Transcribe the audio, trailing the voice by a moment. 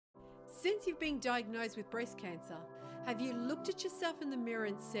Since you've been diagnosed with breast cancer, have you looked at yourself in the mirror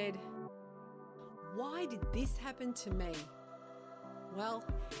and said, why did this happen to me? Well,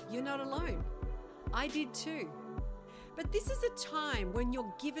 you're not alone. I did too. But this is a time when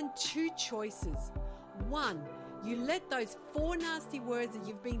you're given two choices. One, you let those 4 nasty words that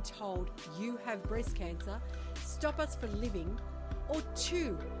you've been told you have breast cancer stop us from living. Or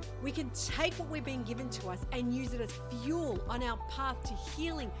 2, we can take what we've been given to us and use it as fuel on our path to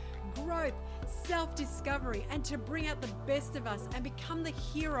healing, growth, self-discovery, and to bring out the best of us and become the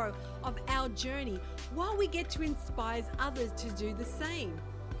hero of our journey while we get to inspire others to do the same.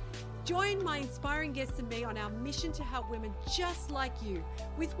 Join my inspiring guests and me on our mission to help women just like you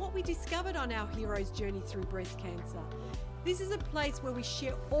with what we discovered on our hero's journey through breast cancer. This is a place where we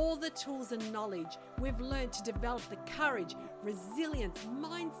share all the tools and knowledge we've learned to develop the courage, resilience,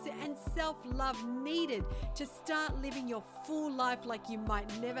 mindset, and self-love needed to start living your full life like you might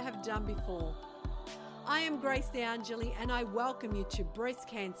never have done before. I am Grace DeAngeli, and I welcome you to Breast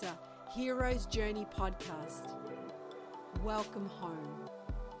Cancer Hero's Journey podcast. Welcome home.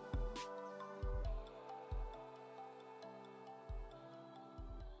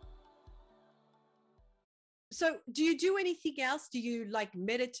 So do you do anything else? Do you like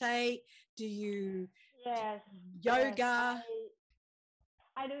meditate? Do you Yes, yoga? yes.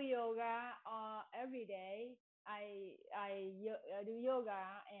 I do yoga every day. I do yoga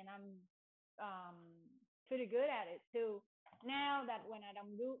and I'm pretty good at it too. Now that when I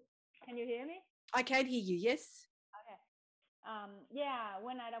don't do, can you hear me? I can hear you, yes. Okay. Yeah,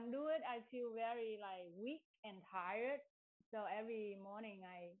 when I don't do it, I feel very like weak and tired. So every morning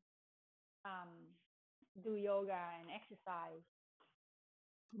I do yoga and exercise.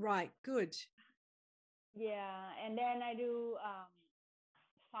 Right, good. Yeah, and then I do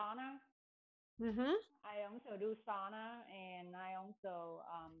sauna. Mm-hmm. I also do sauna and I also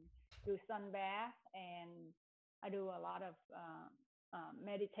do sun bath and I do a lot of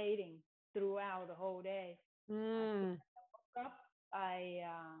meditating throughout the whole day. Mm. Up, I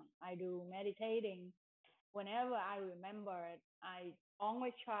do meditating whenever I remember it. I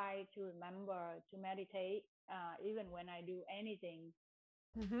always try to remember to meditate, even when I do anything.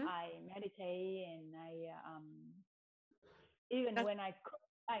 Mm-hmm. I meditate and even That's, when I cook,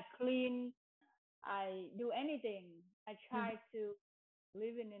 I clean, I do anything. I try to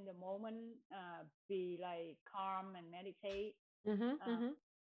live in the moment, be like calm and meditate. mm-hmm. Uh, Mm-hmm.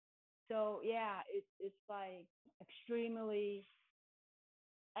 so yeah, it's like extremely.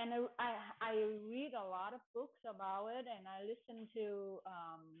 And I read a lot of books about it, and I listen to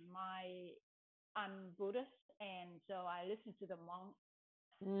my I'm Buddhist, and so I listen to the monk,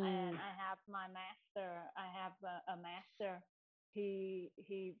 and I have my master. I have a master.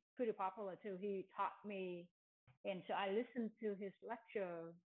 He pretty popular too. He taught me, and so I listen to his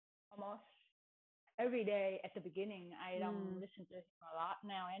lecture almost every day. At the beginning, I don't listen to him a lot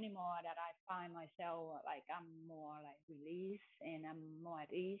now anymore. That I find myself like I'm more like released and I'm more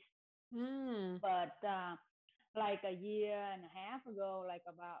at ease. But like a year and a half ago, like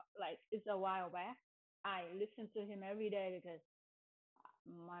about like it's a while back, I listened to him every day because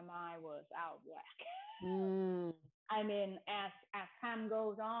my mind was out of whack. I mean, as time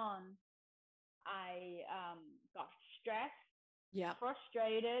goes on, I got stressed, Yeah.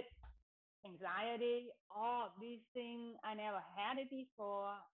 frustrated, anxiety, all of these things. I never had it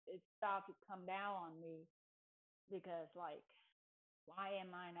before. It started to come down on me because, like, why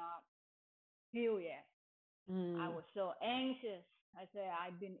am I not healed yet? I was so anxious. I said,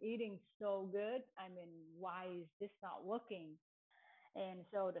 I've been eating so good. I mean, why is this not working? And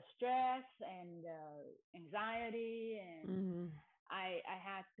so the stress and anxiety and I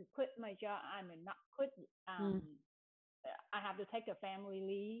had to quit my job. I mean, not quit. I have to take a family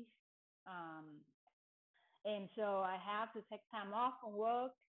leave, and so I have to take time off from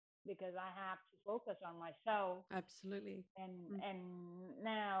work because I have to focus on myself. Absolutely. And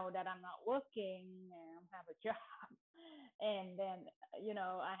now that I'm not working and I have a job, and then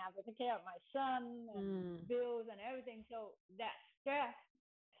I have to take care of my son and bills and everything. So that stress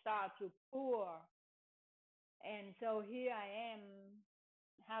started to pour, and so here I am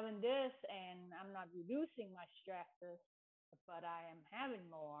having this, and I'm not reducing my stresses, but I am having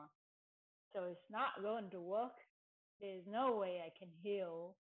more. So it's not going to work. There's no way I can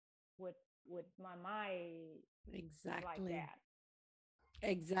heal with my mind like Exactly. that.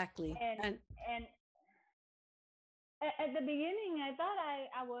 Exactly. And at the beginning, I thought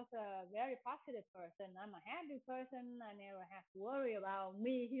I was a very positive person. I'm a happy person. I never have to worry about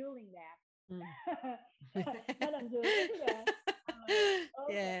me healing that. Not until that. I'm like,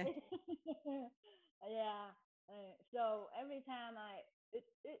 okay. Yeah. Yeah. So every time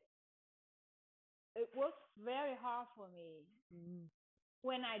was very hard for me. Mm.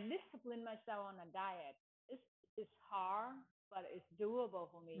 When I discipline myself on a diet, it's hard, but it's doable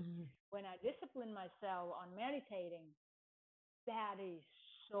for me. Mm. When I discipline myself on meditating, that is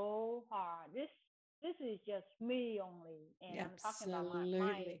so hard. This is just me only, and I'm talking about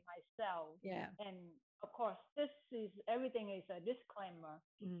Absolutely. myself. Yeah. And of course, this is everything is a disclaimer.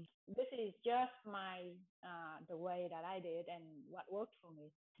 Mm. This is just my the way that I did and what worked for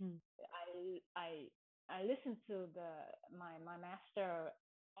me. Mm. I listen to my master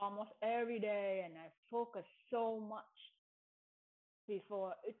almost every day, and I focus so much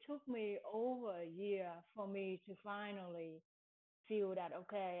before. It took me over a year for me to finally feel that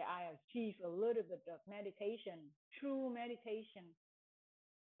okay, I achieved a little bit of meditation, true meditation,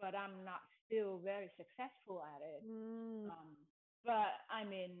 but I'm not still very successful at it. Mm. But I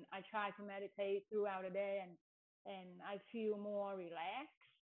mean, I try to meditate throughout the day, and I feel more relaxed.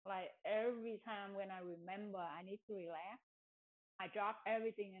 Like every time when I remember I need to relax, I drop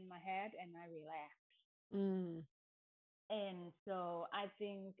everything in my head and I relax. Mm. And so I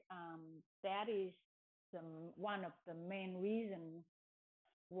think that is the one of the main reasons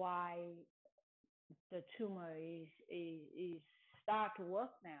why the tumor is start to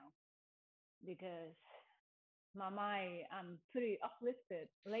work now, because my mind, I'm pretty uplifted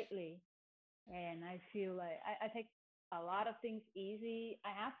lately, and I feel like I take a lot of things easy.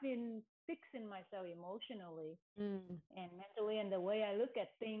 I have been fixing myself emotionally Mm. and mentally, and the way I look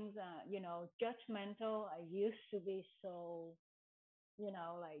at things, judgmental. I used to be so,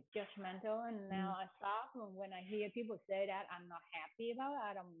 like judgmental, and Mm. now I stop. And when I hear people say that, I'm not happy about it.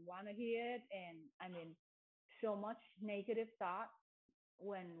 I don't want to hear it, and I mean, so much negative thought.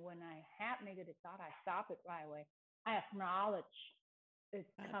 When I have negative thought, I stop it right away. I acknowledge it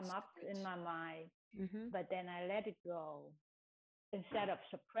come That's up good. in my mind, Mm-hmm. but then I let it go. Instead of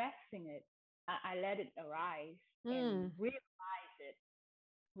suppressing it, I let it arise and Mm. realize it,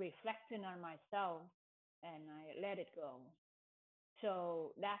 reflecting on myself, and I let it go.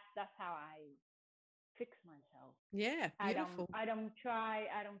 So that's how I fix myself. Yeah, beautiful. I don't try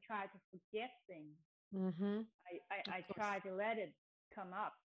to forget things. Mm-hmm. Of I course. try to let it come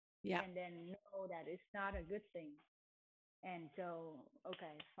up Yeah. and then know that it's not a good thing. And so,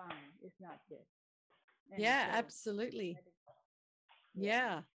 okay, fine, it's not good. And Yeah, so, absolutely. yeah.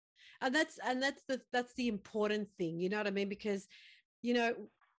 Yeah. And that's the important thing, you know what I mean? Because, you know,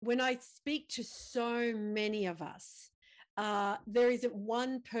 when I speak to so many of us, there isn't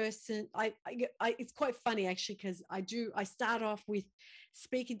one person. It's quite funny actually, because I start off with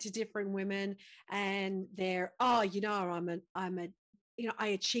speaking to different women, and they're, oh, I'm a I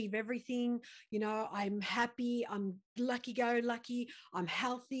achieve everything, I'm happy, I'm lucky go lucky, I'm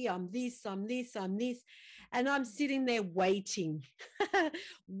healthy, I'm this, and I'm sitting there waiting,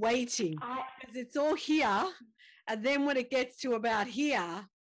 waiting, I because it's all here. And then when it gets to about here,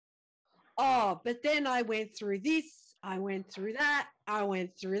 oh, but then I went through this, I went through that, I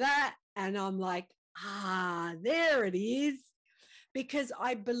went through that. And I'm like, there it is. Because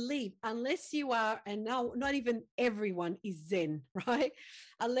I believe, unless you are, and now not even everyone is Zen, right?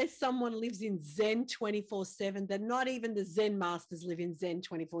 Unless someone lives in Zen 24/7, then not even the Zen masters live in Zen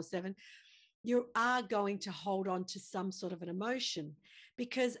 24/7. You are going to hold on to some sort of an emotion,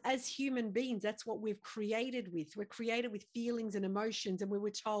 because as human beings, that's what we've created with. We're created with feelings and emotions, and we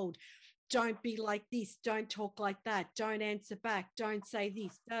were told, don't be like this, don't talk like that, don't answer back, don't say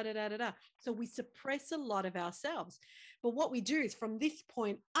this, da da da da da. So we suppress a lot of ourselves. But what we do is, from this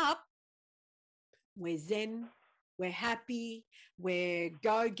point up, we're Zen, we're happy, we're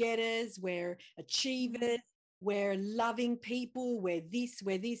go getters, we're achievers, we're loving people, we're this,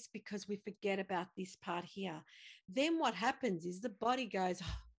 because we forget about this part here. Then what happens is the body goes,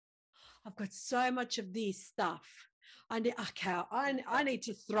 oh, I've got so much of this stuff. I need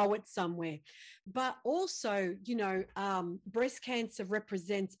to throw it somewhere. But also, breast cancer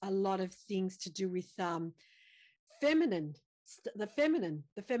represents a lot of things to do with feminine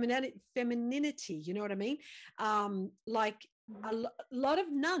femininity, you know what I mean? Like lot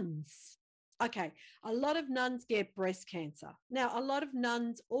of nuns, okay, a lot of nuns get breast cancer. Now, a lot of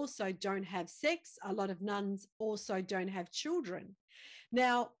nuns also don't have sex, a lot of nuns also don't have children.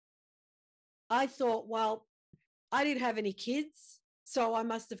 Now, I thought, well, I didn't have any kids, so I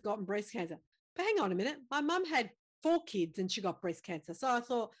must have gotten breast cancer. But hang on a minute, my mum had 4 kids and she got breast cancer. So I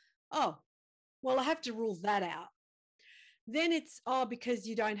thought, oh, well, I have to rule that out. Then it's, oh, because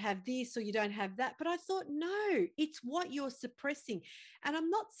you don't have this or you don't have that. But I thought, no, it's what you're suppressing. And I'm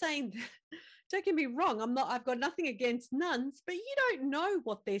not saying that, don't get me wrong, I've got nothing against nuns, but you don't know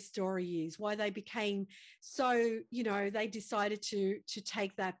what their story is, why they became so, they decided to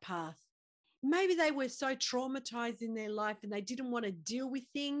take that path. Maybe they were so traumatized in their life and they didn't want to deal with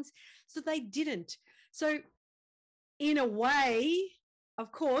things, so they didn't. So in a way,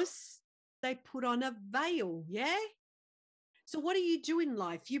 of course, they put on a veil, yeah? So what do you do in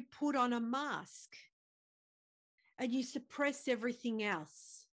life? You put on a mask and you suppress everything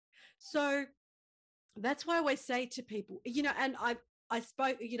else. So that's why I always say to people, and I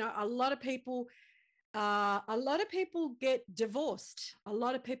spoke, a lot of people get divorced. A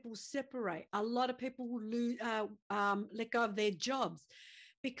lot of people separate. A lot of people lose, let go of their jobs,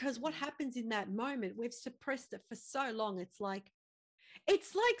 because what happens in that moment, we've suppressed it for so long. It's like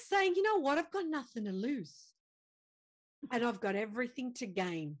saying, you know what, I've got nothing to lose and I've got everything to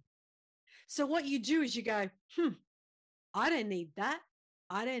gain. So what you do is you go, I don't need that.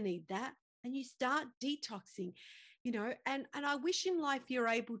 I don't need that. And you start detoxing, and I wish in life you're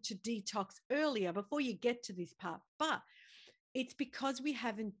able to detox earlier before you get to this part. But it's because we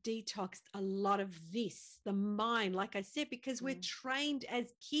haven't detoxed a lot of this, the mind, like I said, because we're trained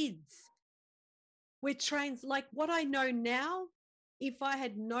as kids. We're trained, like what I know now, if I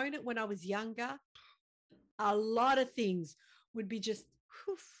had known it when I was younger, a lot of things would be just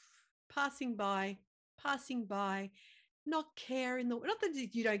passing by, not caring. Not that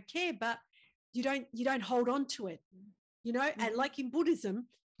you don't care, but you don't hold on to it, and like in Buddhism,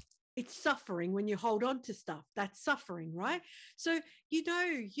 it's suffering when you hold on to stuff. That's suffering, right? So, you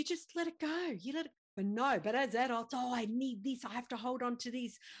just let it go. You let it, but as adults, I need this. I have to hold on to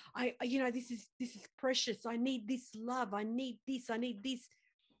this. This is precious. I need this love. I need this. I need this.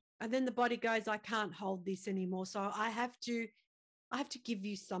 And then the body goes, I can't hold this anymore. So I have to give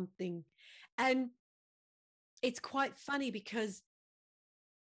you something. And it's quite funny because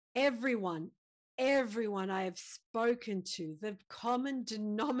everyone I have spoken to, the common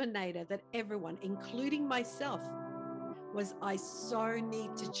denominator that everyone, including myself, was I so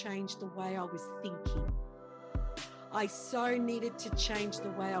need to change the way I was thinking. I so needed to change the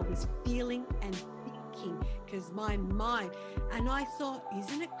way I was feeling and thinking, because my mind, and I thought,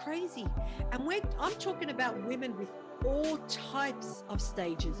 isn't it crazy? And I'm talking about women with all types of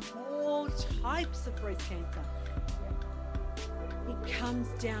stages, all types of breast cancer. It comes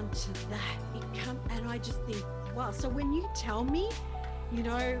down to that. And I just think, wow. So when you tell me,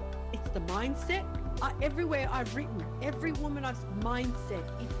 it's the mindset. Everywhere I've written, every woman I've mindset.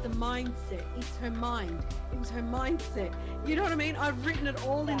 It's the mindset. It's her mind. It was her mindset. You know what I mean? I've written it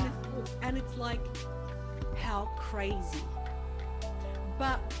all in this book, and it's like, how crazy.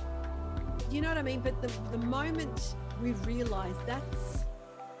 But you know what I mean? But the moment we realize that's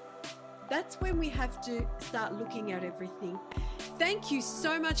when we have to start looking at everything. Thank you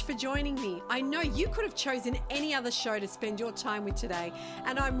so much for joining me. I know you could have chosen any other show to spend your time with today,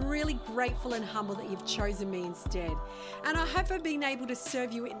 and I'm really grateful and humble that you've chosen me instead. And I hope I've been able to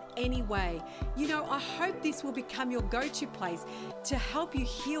serve you in any way. I hope this will become your go-to place to help you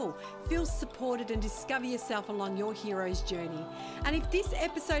heal, feel supported, and discover yourself along your hero's journey. And if this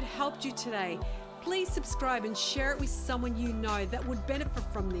episode helped you today, please subscribe and share it with someone you know that would benefit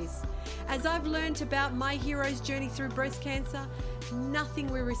from this. As I've learned about my hero's journey through breast cancer, nothing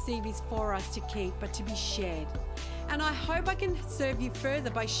we receive is for us to keep, but to be shared. And I hope I can serve you further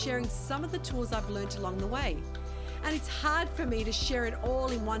by sharing some of the tools I've learned along the way. And it's hard for me to share it all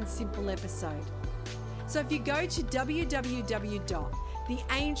in one simple episode. So if you go to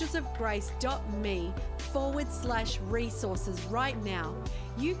www.theangelsofgrace.me/resources right now,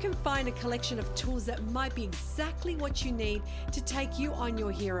 you can find a collection of tools that might be exactly what you need to take you on your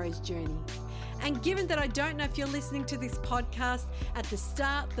hero's journey. And given that I don't know if you're listening to this podcast at the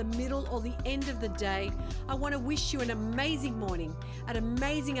start, the middle, or the end of the day, I want to wish you an amazing morning, an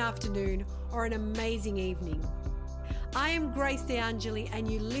amazing afternoon, or an amazing evening. I am Grace De Angeli,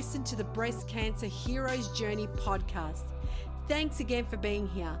 and you listen to the Breast Cancer Hero's Journey podcast. Thanks again for being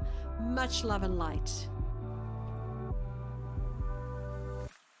here. Much love and light.